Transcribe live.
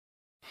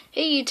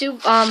Hey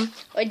YouTube,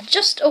 I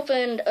just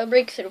opened a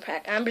breakthrough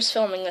pack. I'm just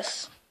filming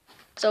this.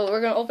 So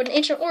we're gonna open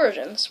Ancient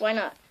Origins, why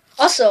not?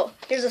 Also,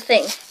 here's the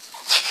thing.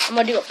 I'm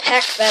gonna do a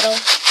pack battle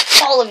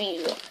with all of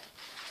you.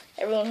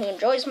 Everyone who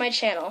enjoys my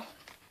channel.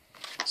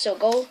 So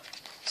go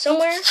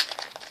somewhere,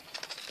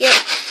 get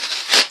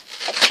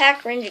a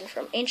pack ranging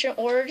from Ancient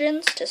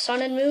Origins to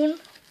Sun and Moon,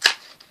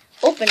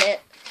 open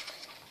it,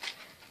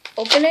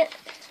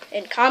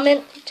 and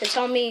comment to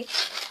tell me,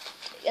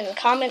 and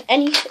comment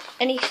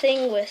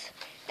anything with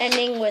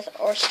ending with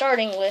or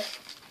starting with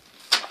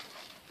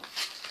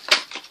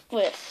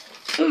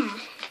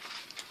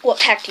what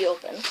pack do you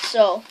open.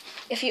 So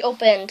if you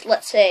opened,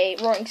 let's say,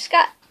 Roaring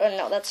Sky,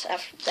 no, that's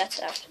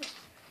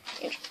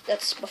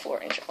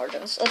before Ancient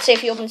Origins. Let's say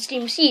if you open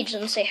Steam Siege,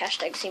 then say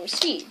hashtag Steam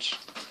Siege.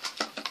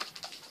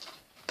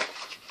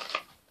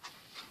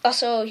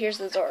 Also, here's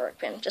the Zoroark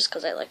pin, just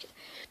because I like it.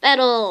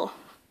 Battle!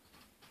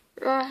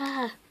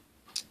 Rah.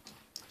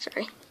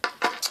 Sorry.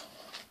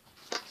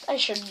 I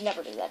should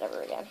never do that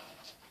ever again.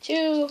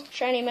 2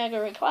 shiny Mega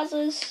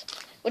Rayquazas,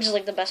 which is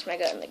like the best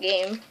Mega in the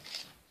game.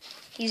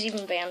 He's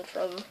even banned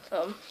from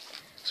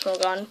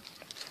Smogon.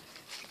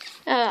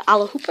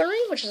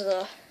 Alahoopa, which is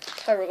the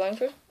card we're going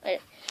for.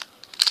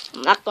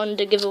 I'm not going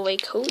to give away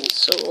codes,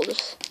 so we'll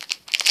just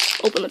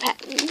open the pack.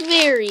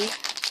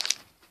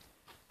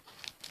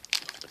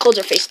 Codes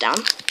are face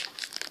down.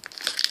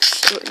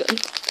 So we're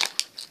good.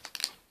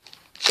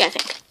 Yeah, I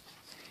think.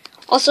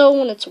 Also,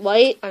 when it's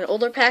white on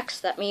older packs,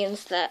 that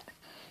means that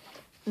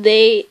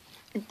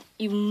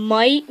you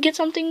might get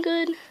something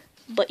good,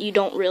 but you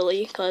don't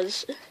really,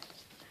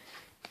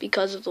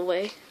 because of the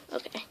way.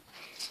 Okay.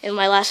 In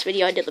my last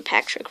video, I did the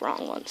pack trick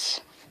wrong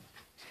once.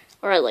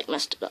 Or I,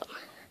 messed it up.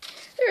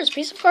 There's a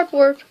piece of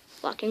cardboard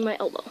blocking my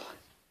elbow.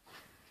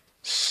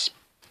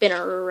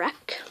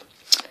 Spinarak.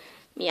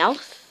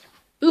 Meowth.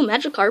 Ooh,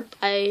 Magikarp.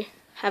 I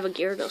have a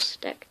Gyarados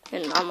deck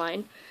in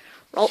online.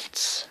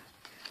 Ralts.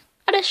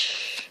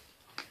 Oddish.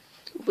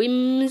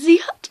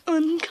 Whimsicott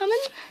uncommon.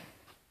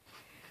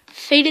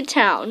 Faded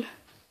Town.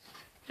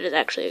 That is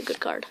actually a good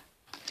card.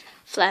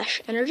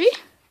 Flash Energy.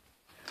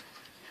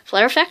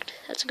 Flare Effect.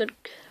 That's a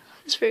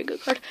very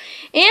good card.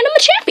 And a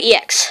Machamp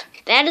EX.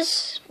 That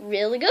is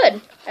really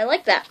good. I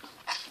like that.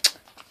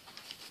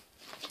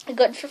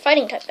 Good for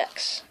fighting type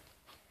decks.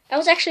 I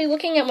was actually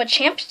looking at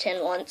Machamp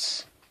tin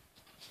once.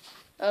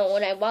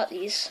 When I bought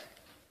these.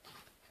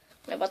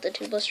 When I bought the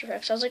 2 blister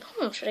packs, I was like,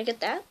 should I get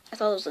that? I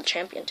thought it was the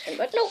Champion tin,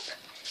 but nope.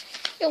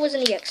 It was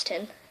an EX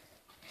tin.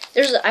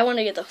 I want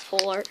to get the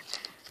full art.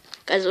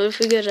 Guys, if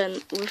we get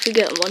a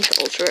bunch of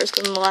ultra rares,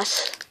 because in the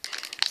last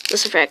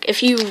blister pack,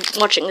 if you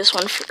watching this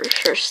one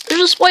first,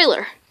 there's a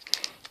spoiler.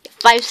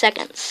 5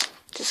 seconds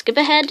to skip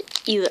ahead.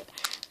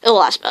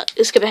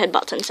 Skip ahead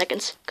about 10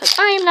 seconds, because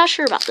I am not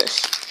sure about this.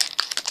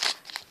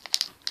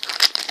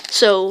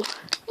 So,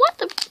 what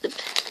the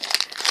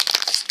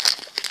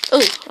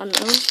oh,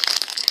 unknown.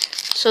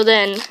 So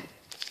then,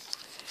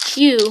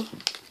 you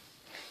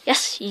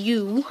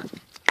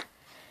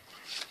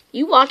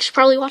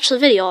probably watched the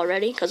video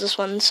already, because this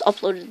one's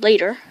uploaded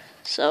later,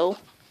 so,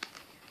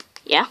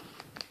 yeah.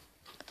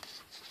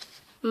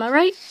 Am I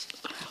right,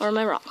 or am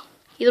I wrong?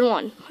 Either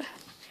one.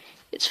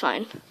 It's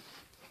fine.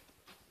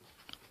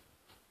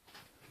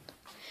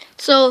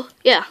 So,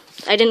 yeah,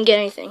 I didn't get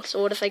anything,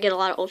 so what if I get a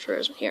lot of ultra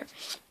rares in here?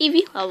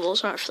 Eevee,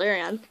 Volsmart,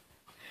 Flareon,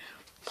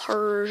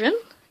 Persian.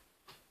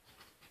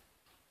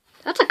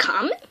 That's a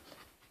common?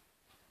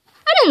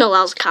 I didn't know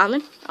that was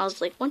common. I was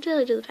like, when did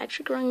I do the pack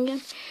trick wrong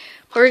again?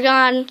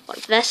 Porygon,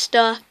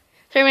 Vesta,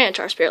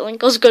 Tyranitar Spirit Link.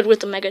 Goes good with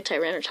the Mega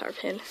Tyranitar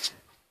pin.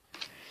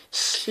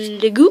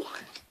 Sliggoo.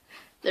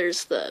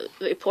 There's the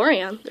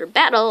Vaporeon. Their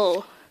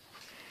battle.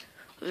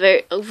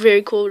 A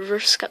very cool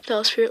reverse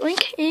Sceptile Spirit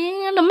Link.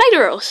 And a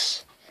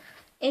Metagross.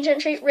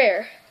 Ancient Trait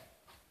Rare.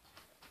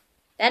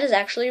 That is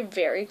actually a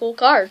very cool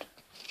card.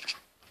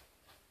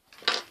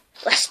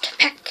 Last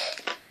pack.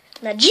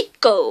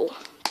 Magico.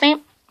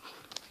 Bam.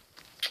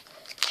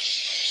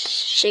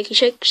 Shaky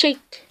shake,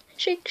 shake.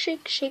 Shake,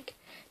 shake, shake.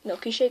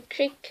 Milky shake,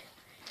 shake.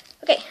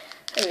 Okay,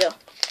 there we go.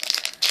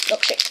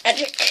 Milkshake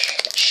Magic.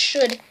 That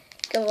should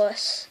give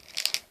us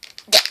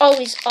the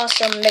always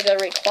awesome Mega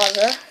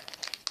Rayquaza.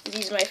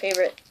 He's my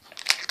favorite.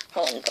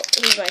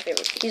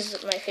 He's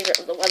my favorite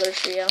of the Weather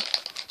Trio.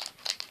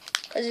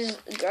 Because he's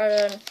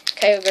Garda and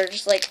Kyogre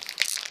just like,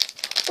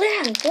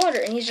 land, water,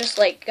 and he's just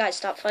like, guys,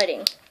 stop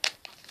fighting.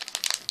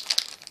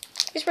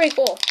 He's pretty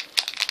cool.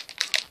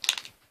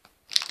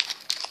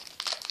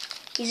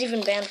 He's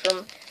even banned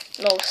from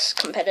most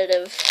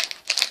competitive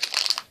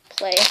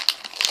play,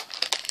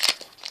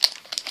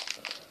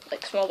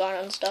 like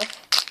Smogon and stuff.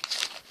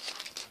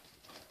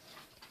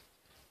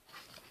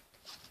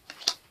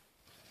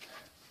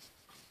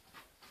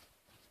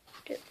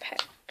 Did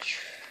pack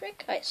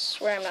trick? I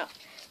swear I'm not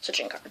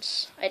switching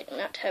cards. I do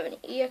not have any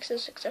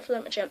EXs except for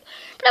that Machamp,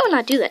 but I will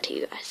not do that to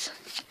you guys.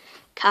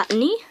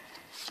 Cottony,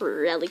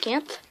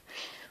 Relicanth,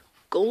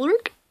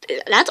 Golurk.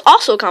 That's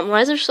also common.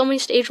 Why is there so many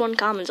stage 1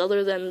 commons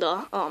other than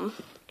the,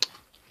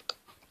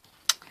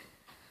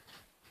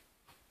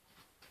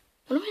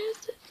 what am I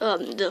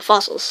the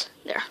fossils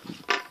there.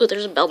 Oh,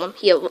 there's a Beldum.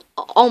 He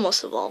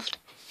almost evolved.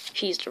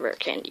 He used a rare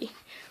candy.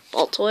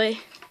 Baltoy.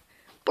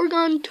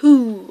 Borgon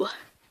 2.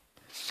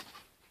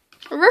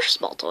 Reverse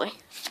Baltoy.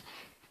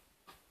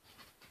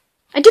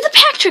 I did the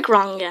pack trick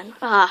wrong again.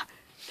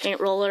 Paint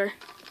Roller.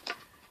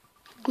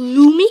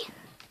 Gloomy.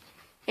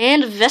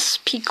 And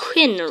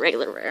Vespiquen,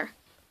 regular rare.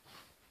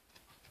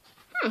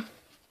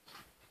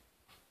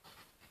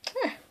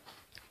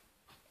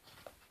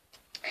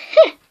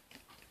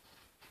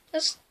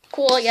 That's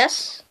cool, I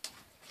guess.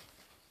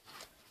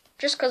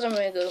 Just because I'm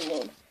in a good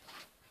mood.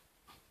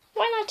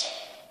 Why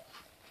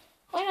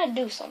not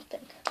do something?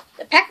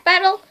 The pack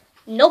battle,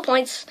 no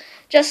points,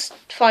 just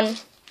fun.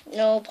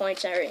 No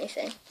points or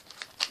anything.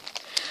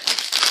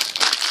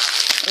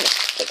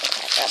 Take the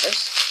pack batters,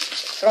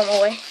 throw them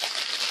away.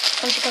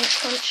 Punchy,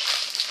 punch,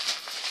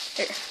 punch.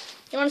 Here,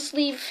 you want a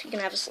sleeve? You can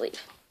have a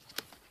sleeve.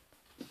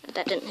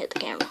 That didn't hit the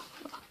camera.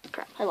 Oh,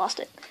 crap, I lost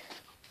it.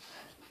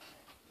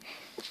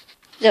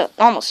 No,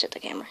 almost hit the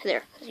camera.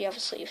 There, you have a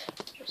sleeve.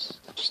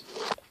 Just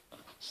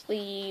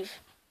sleeve.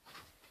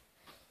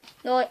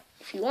 You know what?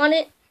 If you want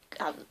it,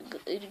 have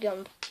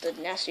the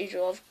nasty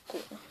draw of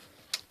glue.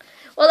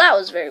 Well, that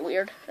was very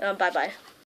weird. Bye-bye.